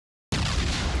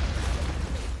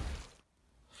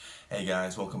Hey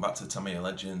guys, welcome back to TAMIYA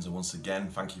Legends, and once again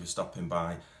thank you for stopping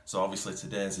by. So obviously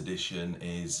today's edition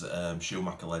is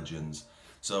Schumacher Legends.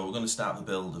 So we're going to start the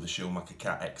build of a Schumacher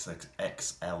Cat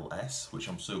XLS, which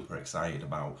I'm super excited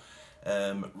about.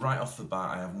 Right off the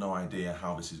bat I have no idea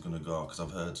how this is going to go because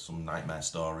I've heard some nightmare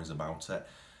stories about it,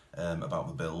 about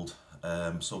the build.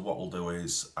 So what we'll do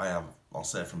is, I'll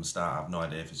say from the start, I have no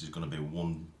idea if this is going to be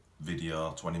one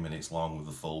video 20 minutes long with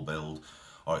the full build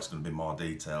or it's going to be more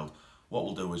detailed. What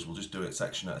we'll do is we'll just do it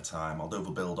section at a time. I'll do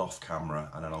the build off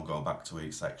camera and then I'll go back to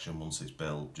each section once it's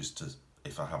built, just to,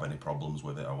 if I have any problems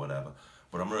with it or whatever.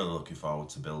 But I'm really looking forward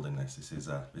to building this. This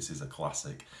is a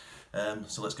classic.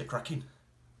 So let's get cracking.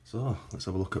 So let's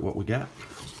have a look at what we get.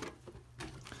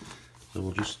 So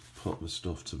we'll just put the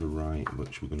stuff to the right,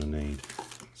 which we're going to need.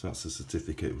 So that's the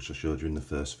certificate which I showed you in the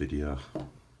first video.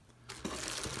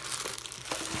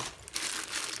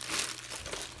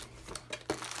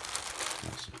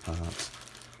 Parts.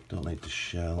 Don't need the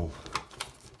shell.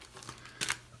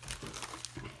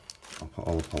 I'll put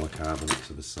all the polycarbonate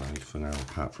to the side for now,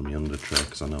 apart from the under tray,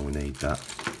 because I know we need that.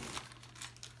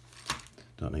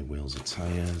 Don't need wheels or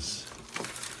tyres.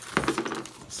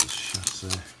 That's the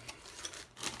chassis.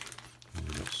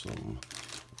 We've got some.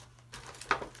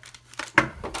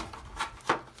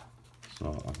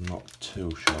 So I'm not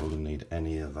too sure we're going to need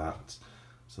any of that.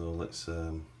 So let's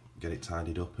get it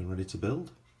tidied up and ready to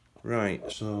build. Right,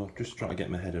 so just trying to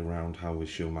get my head around how the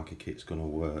Schumacher kit's going to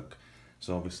work.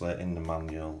 So obviously in the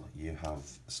manual you have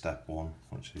step one,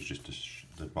 which is just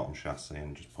the bottom chassis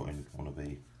and just putting one of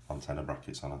the antenna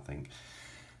brackets on, I think.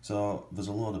 So there's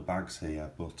a load of bags here,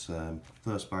 but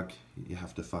first bag you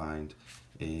have to find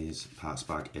is parts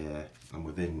bag A, and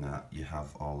within that you have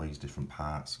all these different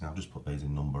parts. Now I've just put these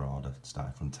in number order,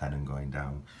 starting from 10 and going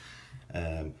down.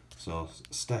 So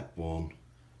step one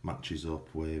matches up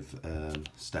with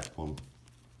step one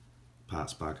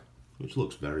parts bag, which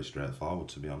looks very straightforward,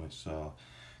 to be honest. So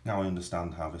now I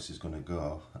understand how this is going to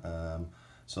go.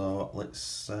 So let's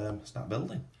start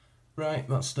building. Right,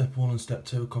 that's step one and step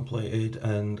two completed,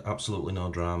 and absolutely no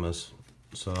dramas.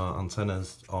 So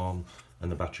antennas on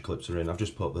and the battery clips are in. I've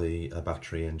just put the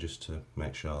battery in just to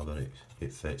make sure that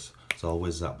it fits. So I'll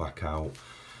whiz that back out,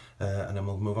 and then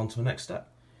we'll move on to the next step.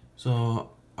 So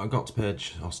I got to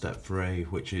page or step 3,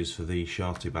 which is for the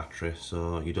shorty battery,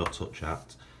 so you don't touch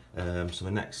that. So the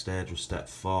next stage was step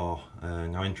 4.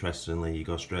 Now interestingly you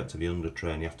go straight to the under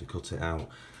tray and you have to cut it out.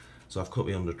 So I've cut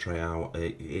the under tray out.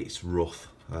 It's rough,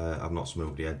 I've not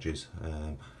smoothed the edges,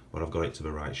 but I've got it to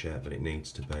the right shape that it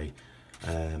needs to be.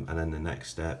 And then the next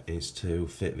step is to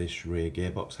fit this rear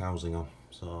gearbox housing on,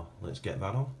 so let's get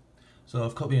that on. So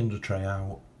I've cut the under tray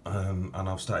out, and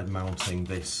I've started mounting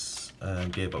this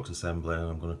gearbox assembly, and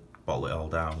I'm going to bottle it all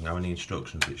down. Now in the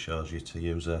instructions it shows you to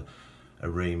use a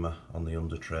reamer on the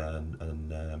under tray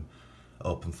and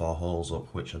open 4 holes up,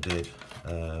 which I did,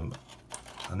 and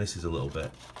this is a little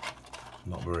bit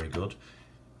not very good.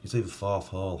 You see the 4th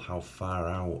hole, how far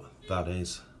out that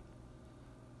is.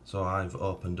 So I've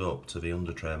opened up to the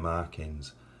under tray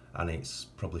markings and it's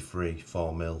probably 3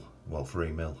 mil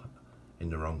in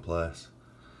the wrong place.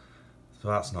 So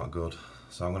that's not good.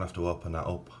 So I'm going to have to open that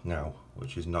up now,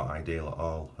 which is not ideal at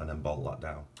all, and then bolt that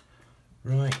down.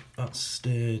 Right, that's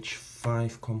stage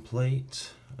 5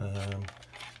 complete,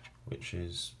 which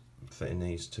is fitting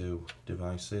these 2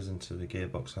 devices into the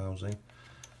gearbox housing.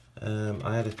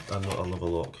 I had another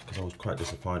look because I was quite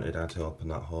disappointed I had to open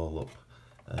that hole up,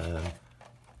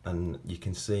 and you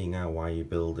can see now why you're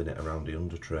building it around the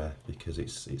under tray, because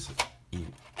it's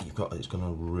going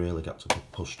to really get to be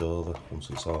pushed over once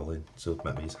it's all in, so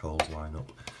maybe these holes line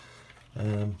up.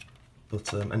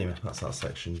 Anyway, that's that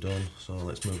section done. So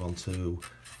let's move on to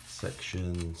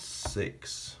section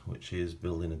 6, which is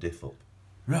building a diff up.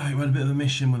 Right, we had a bit of a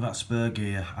mission with that spur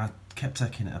gear. I kept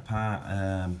taking it apart,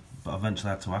 but eventually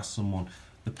I had to ask someone.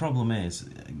 The problem is,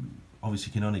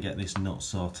 obviously you can only get this nut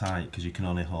so tight because you can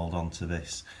only hold on to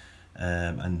this,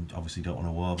 and obviously you don't want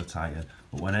to over tighten.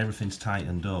 But when everything's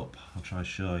tightened up, I'll try to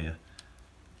show you.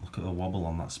 Look at the wobble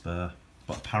on that spur.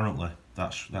 But apparently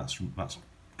that's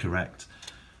correct,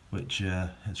 which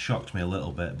has shocked me a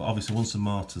little bit. But obviously once the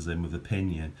motor's in with the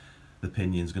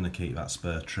pinion's going to keep that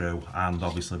spur true, and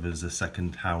obviously there's a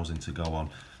second housing to go on.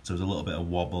 So there's a little bit of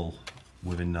wobble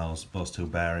within those 2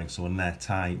 bearings, so when they're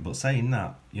tight. But saying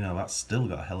that, you know, that's still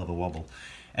got a hell of a wobble.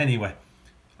 Anyway,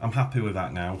 I'm happy with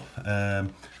that now.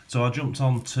 So I jumped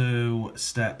on to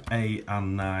step 8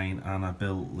 and 9 and I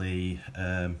built the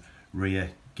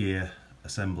rear gear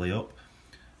assembly up,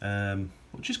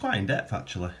 which is quite in depth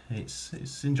actually.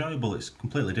 It's enjoyable. It's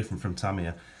completely different from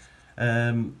TAMIYA.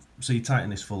 So you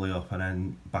tighten this fully up and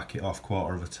then back it off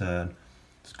 1/4 of a turn,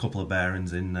 There's a couple of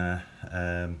bearings in there.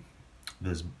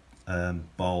 There's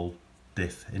ball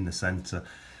diff in the centre.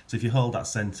 So if you hold that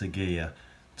centre gear,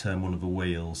 turn one of the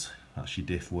wheels, that's your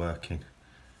diff working.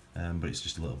 But it's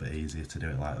just a little bit easier to do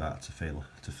it like that, to feel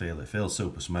it. It feels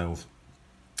super smooth.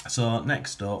 So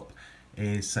next up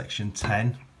is section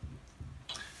 10,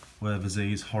 where there's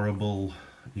these horrible,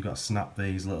 you've got to snap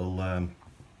these little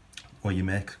where you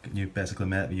basically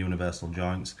make the universal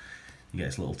joints. You get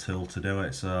this little tool to do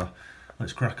it, so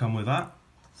let's crack on with that.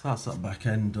 So that's that back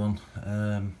end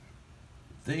done.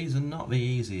 These are not the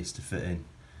easiest to fit in,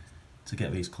 to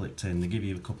get these clipped in. They give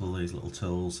you a couple of these little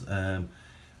tools.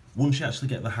 Once you actually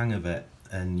get the hang of it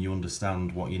and you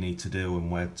understand what you need to do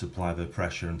and where to apply the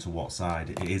pressure and to what side,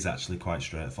 it is actually quite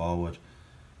straightforward.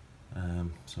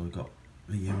 So we've got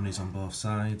the unis on both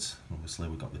sides, obviously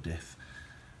we've got the diff.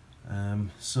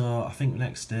 So I think the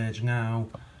next stage now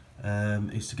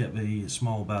is to get the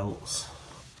small belts,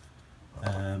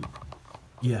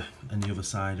 yeah, and the other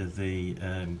side of the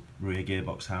rear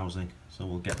gearbox housing. So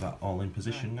we'll get that all in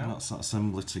position now. That's that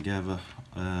assembly together.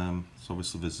 So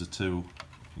obviously there's the two,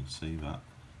 you can see that,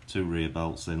 two rear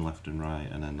belts in left and right,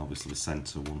 and then obviously the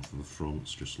centre one for the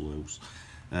front's just loose.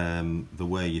 The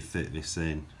way you fit this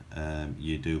in,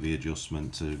 you do the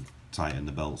adjustment to tighten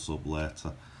the belts up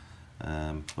later,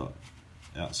 but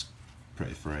that's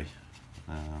pretty free.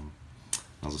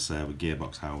 As I say, the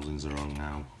gearbox housings are on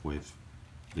now with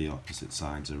the opposite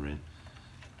sides are in.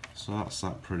 So that's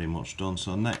that pretty much done.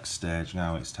 So next stage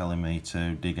now, it's telling me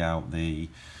to dig out the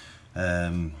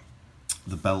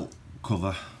belt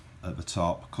cover at the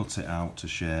top, cut it out to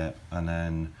shape, and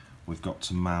then we've got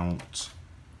to mount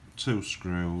two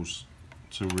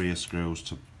rear screws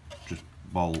to just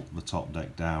bolt the top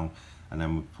deck down, and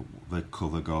then we put, the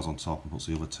cover goes on top and puts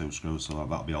the other two screws, so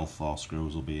that'll be all four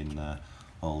screws will be in there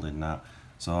holding that.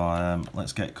 So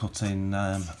let's get cutting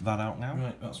that out now.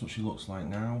 Right, that's what she looks like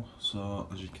now. So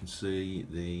as you can see,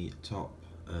 the top,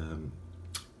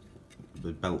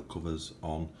 the belt cover's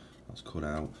on, that's cut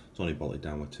out. It's only bolted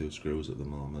down with two screws at the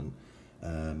moment.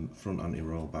 Front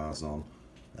anti-roll bar's on.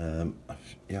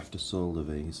 You have to solder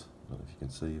these, I don't know if you can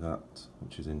see that,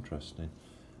 which is interesting.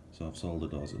 So I've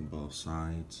soldered those on both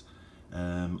sides.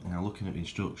 Now looking at the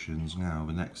instructions now,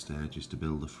 the next stage is to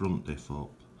build the front diff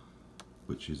up,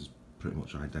 which is pretty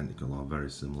much identical or very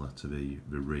similar to the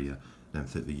rear, then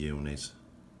fit the unis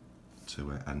to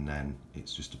it, and then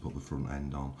it's just to put the front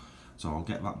end on. So I'll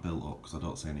get that built up because I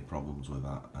don't see any problems with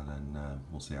that, and then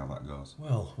we'll see how that goes.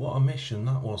 Well, what a mission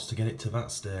that was to get it to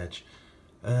that stage.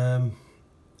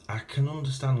 I can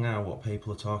understand now what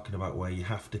people are talking about, where you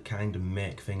have to kind of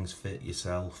make things fit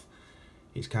yourself.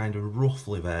 It's kind of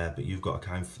roughly there, but you've got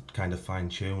to kind of fine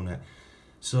tune it.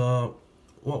 So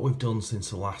what we've done since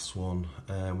the last one,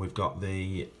 we've got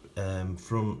the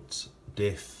front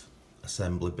diff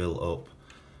assembly built up,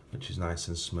 which is nice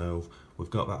and smooth. We've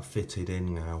got that fitted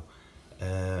in now.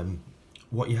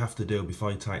 What you have to do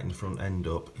before you tighten the front end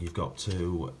up, you've got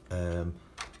to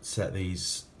set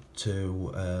these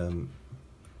two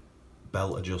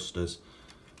belt adjusters,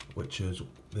 which is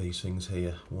these things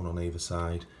here, one on either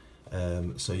side,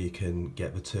 so you can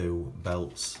get the two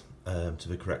belts to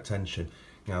the correct tension.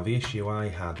 Now the issue I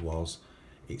had was,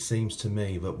 it seems to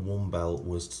me that one belt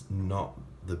was not,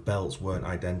 the belts weren't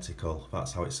identical,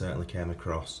 that's how it certainly came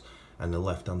across, and the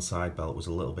left hand side belt was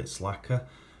a little bit slacker.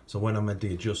 So when I made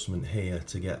the adjustment here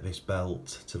to get this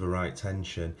belt to the right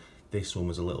tension, this one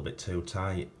was a little bit too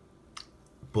tight,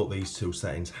 but these two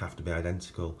settings have to be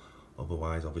identical,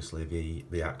 otherwise obviously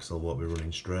the axle won't be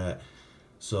running straight.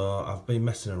 So I've been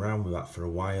messing around with that for a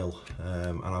while,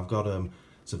 and I've got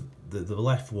so the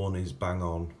left one is bang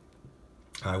on.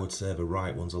 I would say the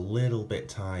right one's a little bit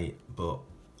tight, but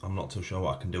I'm not too sure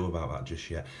what I can do about that just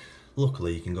yet.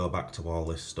 Luckily you can go back to all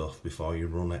this stuff before you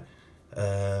run it.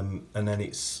 And then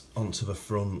it's onto the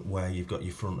front, where you've got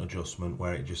your front adjustment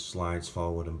where it just slides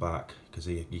forward and back, because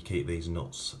you keep these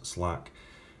nuts slack.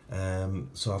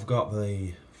 So I've got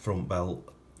the front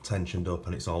belt tensioned up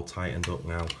and it's all tightened up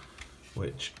now,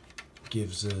 which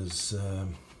gives us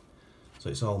so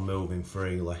it's all moving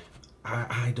freely.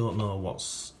 I don't know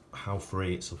how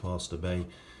free it's supposed to be,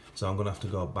 so I'm gonna have to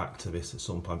go back to this at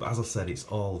some point, but as I said, it's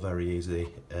all very easy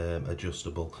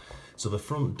adjustable. So the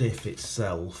front diff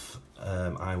itself,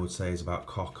 I would say is about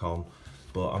cock on,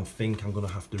 but I think I'm gonna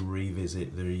have to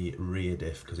revisit the rear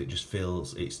diff because it just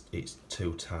feels it's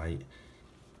too tight.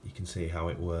 You can see how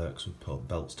it works with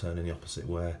belts turning the opposite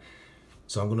way.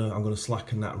 So I'm gonna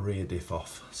slacken that rear diff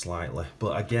off slightly,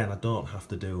 but again, I don't have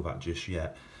to do that just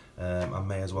yet. I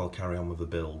may as well carry on with the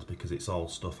build because it's all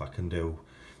stuff I can do.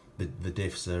 The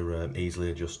diffs are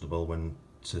easily adjustable when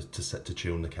to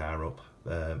tune the car up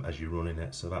as you're running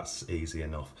it, so that's easy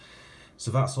enough.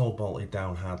 So that's all bolted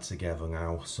down hard together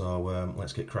now, so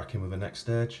let's get cracking with the next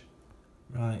stage.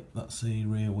 Right, that's the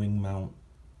rear wing mount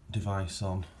device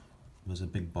on. There's a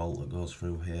big bolt that goes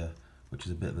through here, which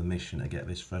is a bit of a mission to get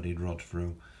this threaded rod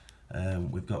through.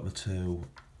 We've got the two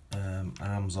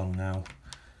arms on now,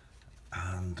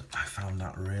 and I found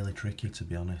that really tricky, to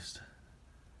be honest,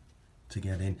 to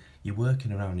get in. You're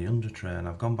working around the under tray, and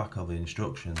I've gone back over the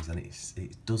instructions and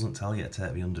it doesn't tell you to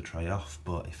take the under tray off,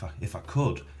 but if I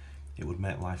could, it would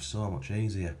make life so much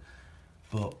easier.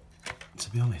 But to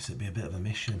be honest, it'd be a bit of a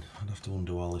mission. I'd have to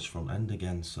undo all this front end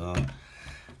again, so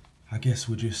I guess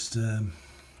we'll just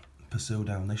pursue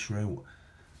down this route.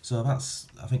 So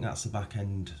I think that's the back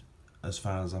end as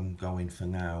far as I'm going for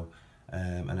now,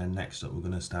 and then next up we're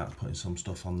going to start putting some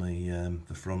stuff on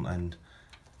the front end.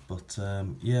 But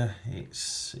yeah,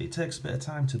 it takes a bit of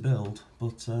time to build,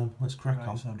 but let's crack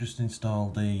on. So I've just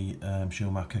installed the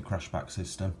Schumacher crashback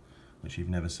system, which you've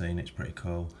never seen. It's pretty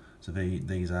cool. So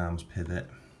these arms pivot,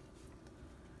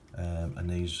 and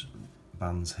these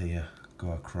bands here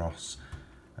go across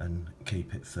and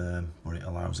keep it firm, but it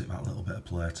allows it that little bit of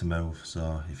play to move,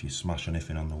 so if you smash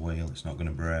anything on the wheel it's not going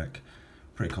to break.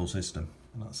 Pretty cool system.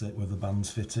 And that's it with the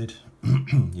bands fitted.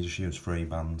 You just use 3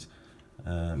 bands.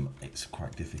 It's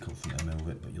quite difficult for me to move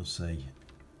it, but you'll see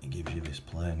it gives you this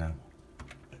play now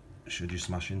should you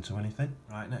smash into anything.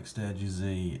 Right, next stage is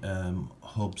the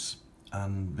hubs,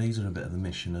 and these are a bit of a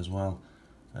mission as well.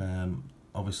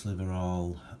 Obviously they're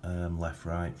all left,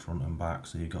 right, front and back,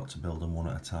 so you've got to build them one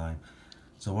at a time.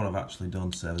 So what I've actually done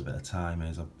to save a bit of time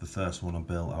is the first one I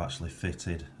built I've actually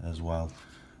fitted as well.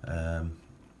 I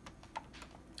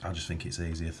just think it's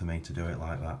easier for me to do it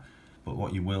like that. But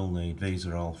what you will need, these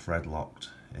are all thread locked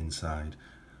inside,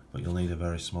 but you'll need a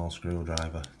very small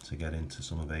screwdriver to get into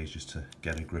some of these just to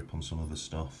get a grip on some of the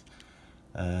stuff.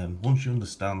 Once you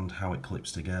understand how it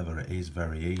clips together, it is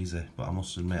very easy, but I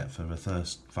must admit for the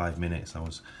first 5 minutes I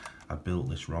built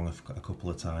this wrong a couple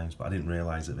of times, but I didn't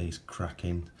realise that these crack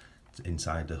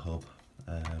inside the hub.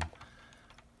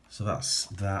 So that's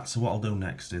that. So what I'll do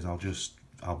next is I'll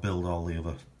build all the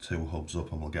other 2 hubs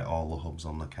up and we'll get all the hubs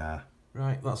on the car.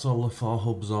 Right, that's all the 4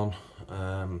 hubs on.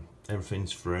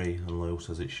 Everything's free and loose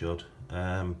as it should.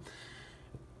 It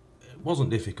wasn't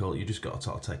difficult, you just got to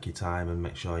sort of take your time and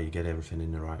make sure you get everything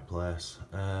in the right place.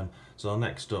 So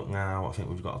next up now, I think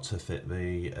we've got to fit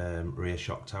the rear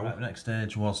shock tower. Right, the next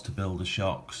stage was to build the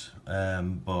shocks,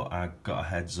 but I got a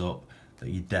heads up that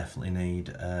you definitely need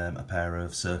a pair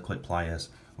of circlip pliers,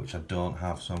 which I don't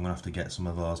have, so I'm going to have to get some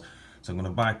of those. So I'm going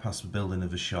to bypass the building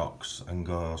of the shocks and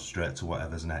go straight to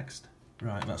whatever's next.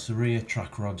 Right, that's the rear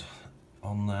track rod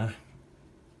on there.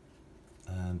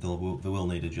 They will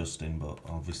need adjusting, but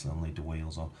obviously I'll need the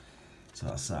wheels on. So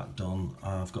that's that done.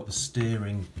 I've got the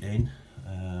steering in.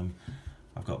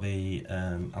 I've got the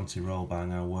anti-roll bar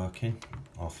now working,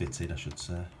 or fitted I should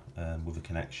say, with the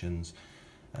connections.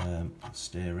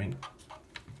 Steering,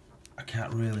 I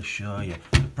can't really show you.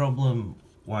 The problem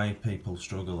why people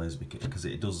struggle is because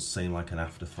it does seem like an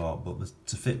afterthought, but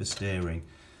to fit the steering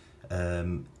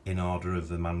in order of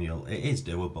the manual, it is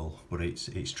doable, but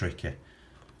it's tricky.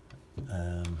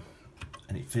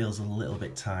 And it feels a little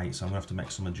bit tight, so I'm going to have to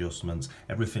make some adjustments.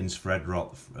 Everything's thread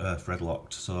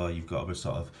locked, so you've got to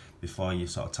sort of, before you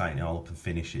sort of tighten it all up and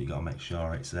finish it, you've got to make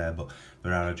sure it's there, but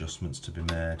there are adjustments to be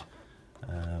made.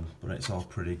 But it's all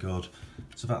pretty good.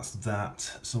 So that's that.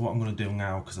 So what I'm going to do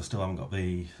now, because I still haven't got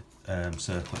the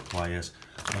circlip pliers,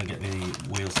 I'm going to get the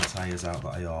wheels and tyres out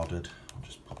that I ordered. I'll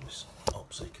just put this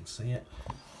up so you can see it.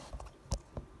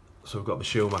 So we've got the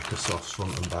Schumacher softs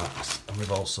front and backs, and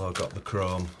we've also got the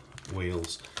chrome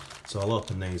wheels. So I'll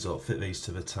open these up, fit these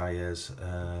to the tyres,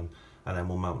 and then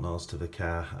we'll mount those to the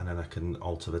car, and then I can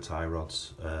alter the tie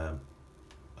rods a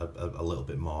little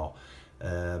bit more,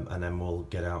 and then we'll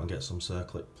get out and get some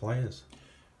circlip pliers.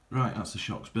 Right, that's the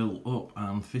shocks built up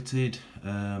and fitted.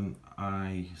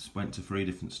 I went to 3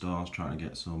 different stores trying to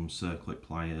get some circlip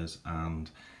pliers, and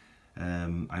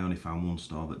I only found one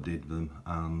store that did them,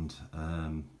 and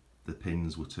the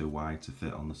pins were too wide to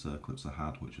fit on the circlips I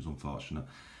had, which was unfortunate.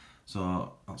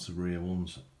 So that's the rear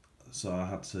ones. So I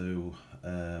had to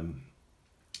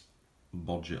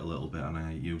bodge it a little bit, and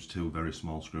I used 2 very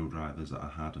small screwdrivers that I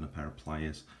had and a pair of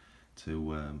pliers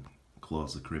to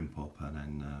close the crimp up and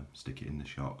then stick it in the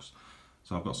shocks.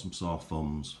 So I've got some sore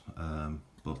thumbs,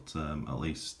 but at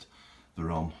least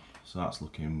they're on, so that's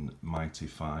looking mighty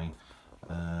fine.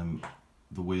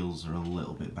 The wheels are a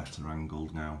little bit better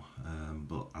angled now,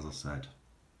 but as I said,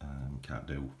 can't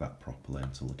do that properly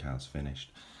until the car's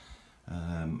finished.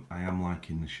 I am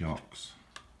liking the shocks.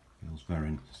 Feels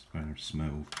very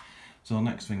smooth. So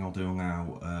next thing I'll do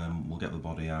now, we'll get the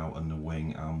body out and the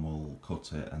wing, and we'll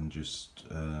cut it and just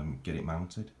get it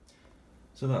mounted.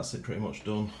 So that's it, pretty much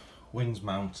done. Wing's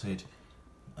mounted.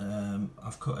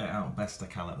 I've cut it out best I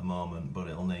can at the moment, but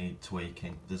it'll need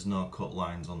tweaking. There's no cut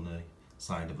lines on the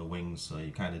side of the wings, so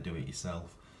you kind of do it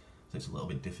yourself. So it's a little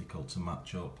bit difficult to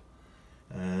match up.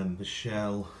 The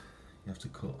shell, you have to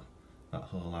cut that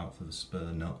hole out for the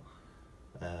spur nut.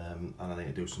 And I need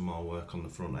to do some more work on the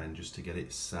front end just to get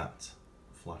it sat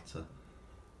flatter.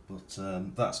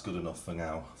 But that's good enough for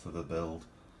now for the build.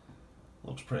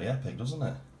 Looks pretty epic, doesn't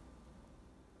it?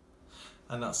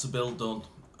 And that's the build done.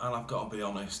 And I've got to be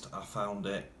honest, I found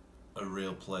it a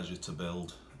real pleasure to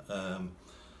build.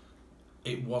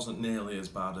 It wasn't nearly as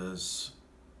bad as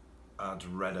I'd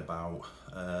read about.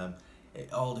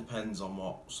 It all depends on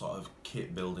what sort of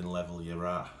kit building level you're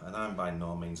at, and I'm by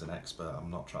no means an expert.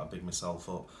 I'm not trying to big myself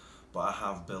up, but I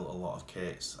have built a lot of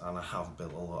kits, and I have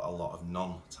built a lot of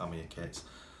non-TAMIYA kits.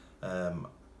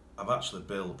 I've actually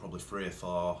built probably 3 or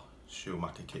 4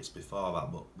 Schumacher kits before that,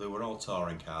 but they were all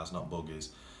touring cars, not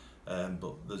buggies.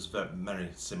 But there's many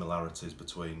similarities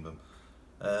between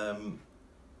them.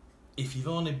 If you've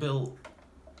only built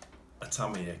a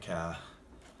TAMIYA car,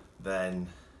 then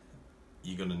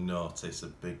you're going to notice a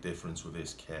big difference with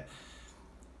this kit.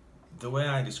 The way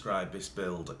I describe this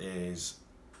build is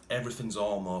everything's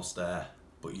almost there,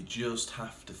 but you just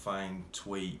have to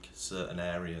tweak certain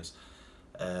areas,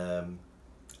 and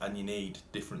you need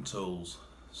different tools.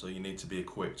 So you need to be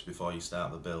equipped before you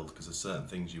start the build, because there's certain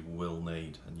things you will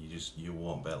need, and you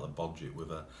won't be able to bodge it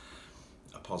with a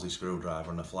posi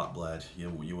screwdriver and a flat blade. You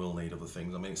will need other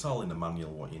things. I mean, it's all in the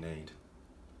manual what you need.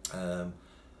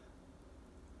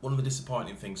 One of the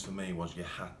disappointing things for me was you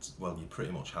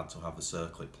pretty much had to have the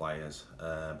circlip pliers,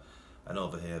 and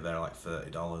over here they're like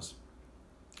 $30,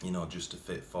 you know, just to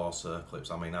fit 4 circlips.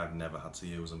 I mean, I've never had to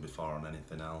use them before on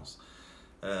anything else.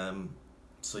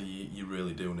 So you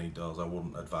really do need those. I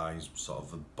wouldn't advise sort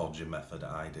of the bodging method that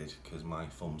I did, because my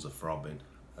thumbs are throbbing.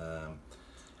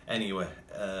 Anyway,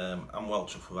 I'm well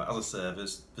chuffed with that. As I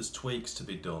say, there's tweaks to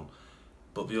be done,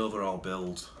 but the overall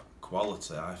build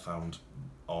quality I found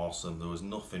awesome. There was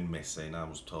nothing missing. I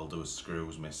was told there was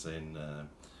screws missing,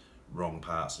 wrong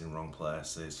parts in wrong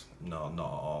places. No, not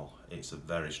at all. It's a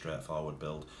very straightforward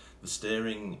build. The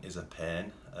steering is a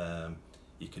pain.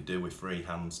 You could do with 3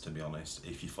 hands, to be honest,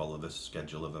 if you follow the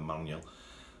schedule of a manual,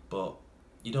 but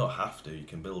you don't have to. You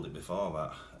can build it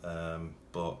before that,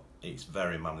 but it's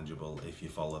very manageable if you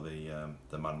follow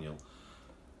the manual.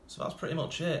 So that's pretty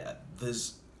much it.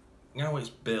 Now it's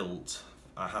built,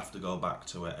 I have to go back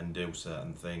to it and do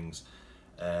certain things.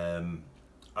 As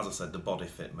I said, the body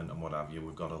fitment and what have you,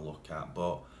 we've got to look at,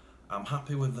 but I'm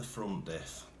happy with the front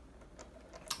diff.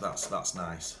 That's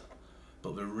nice.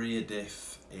 But the rear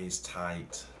diff is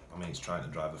tight. I mean, it's trying to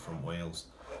drive the front wheels.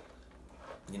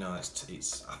 You know,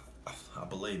 I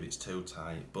believe it's too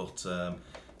tight. But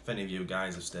if any of you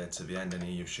guys have stayed to the end,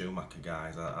 any of you Schumacher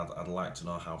guys, I'd like to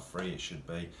know how free it should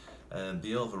be.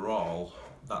 The overall,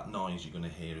 that noise you're going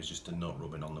to hear is just a nut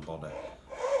rubbing on the body.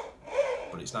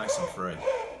 But it's nice and free.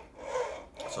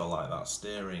 So I like that.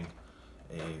 Steering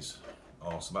is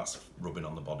awesome. That's rubbing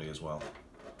on the body as well.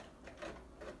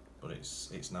 But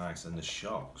it's nice, and the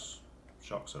shocks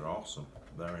are awesome,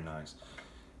 very nice.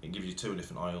 It gives you 2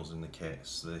 different oils in the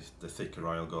kits. The thicker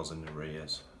oil goes in the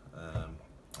rears,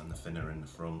 and the thinner in the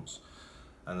fronts.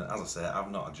 And as I say, I've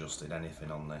not adjusted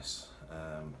anything on this.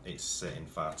 It's sitting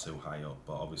far too high up,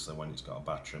 but obviously when it's got a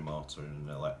battery motor and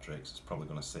electrics, it's probably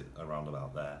going to sit around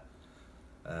about there.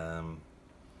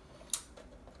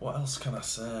 What else can I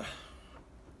say?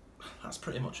 That's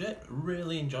pretty much it.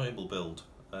 Really enjoyable build.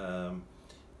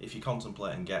 If you're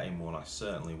contemplating getting one, I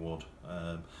certainly would.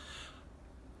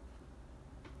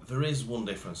 There is one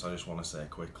difference I just want to say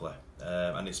quickly,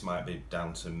 and this might be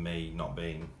down to me not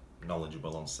being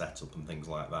knowledgeable on setup and things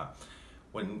like that.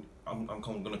 When I'm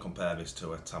going to compare this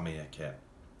to a TAMIYA kit.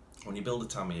 When you build a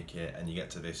TAMIYA kit and you get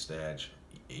to this stage,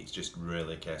 it's just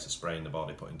really a case of spraying the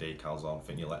body, putting decals on,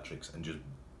 fitting electrics, and just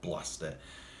blast it.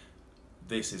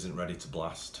 This isn't ready to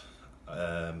blast.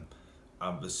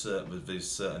 There's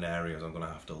certain areas I'm going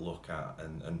to have to look at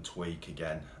and tweak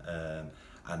again,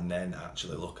 and then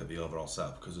actually look at the overall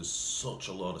setup, because there's such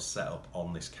a lot of setup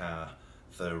on this car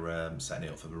for setting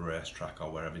it up for the racetrack or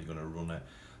wherever you're going to run it.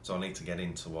 So I need to get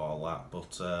into all that,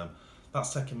 but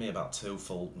that's taken me about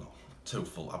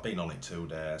I've been on it 2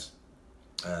 days.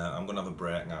 I'm going to have a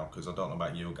break now, because I don't know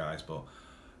about you guys, but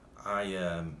by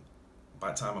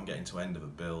the time I'm getting to end of a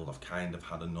build, I've kind of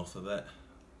had enough of it.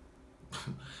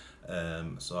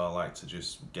 So I like to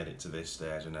just get it to this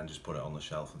stage and then just put it on the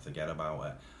shelf and forget about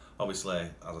it. Obviously,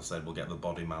 as I said, we'll get the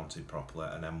body mounted properly,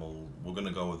 and then we're going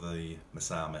to go with the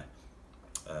Masami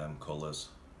colours.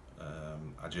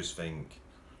 I just think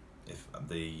if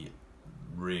the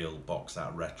real box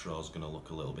art retro is going to look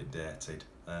a little bit dated,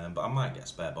 but I might get a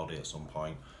spare body at some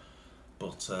point.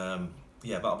 But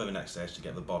yeah, that'll be the next stage, to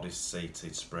get the body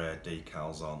seated, sprayed,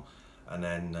 decals on. And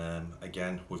then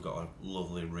again, we've got a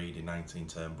lovely Reedy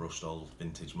 19-turn brushed old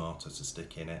vintage motor to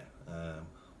stick in it.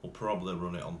 We'll probably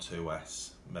run it on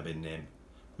 2S, maybe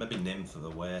NIM for the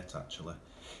weight actually.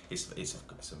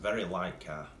 It's a very light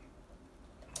car.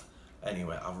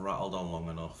 Anyway, I've rattled on long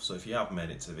enough, so if you have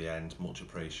made it to the end, much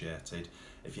appreciated.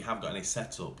 If you have got any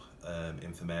setup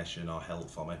information or help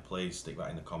for me, please stick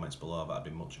that in the comments below, that'd be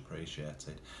much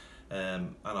appreciated.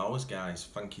 And always guys,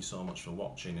 thank you so much for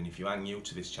watching, and if you are new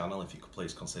to this channel, if you could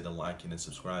please consider liking and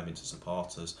subscribing to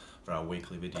support us for our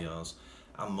weekly videos.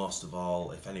 And most of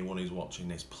all, if anyone who's watching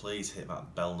this, please hit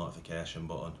that bell notification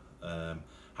button.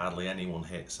 Hardly anyone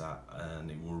hits that, and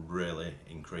it will really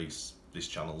increase this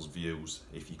channel's views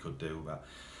if you could do that.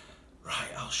 Right,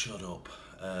 I'll shut up.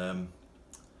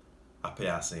 Happy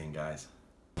seeing guys.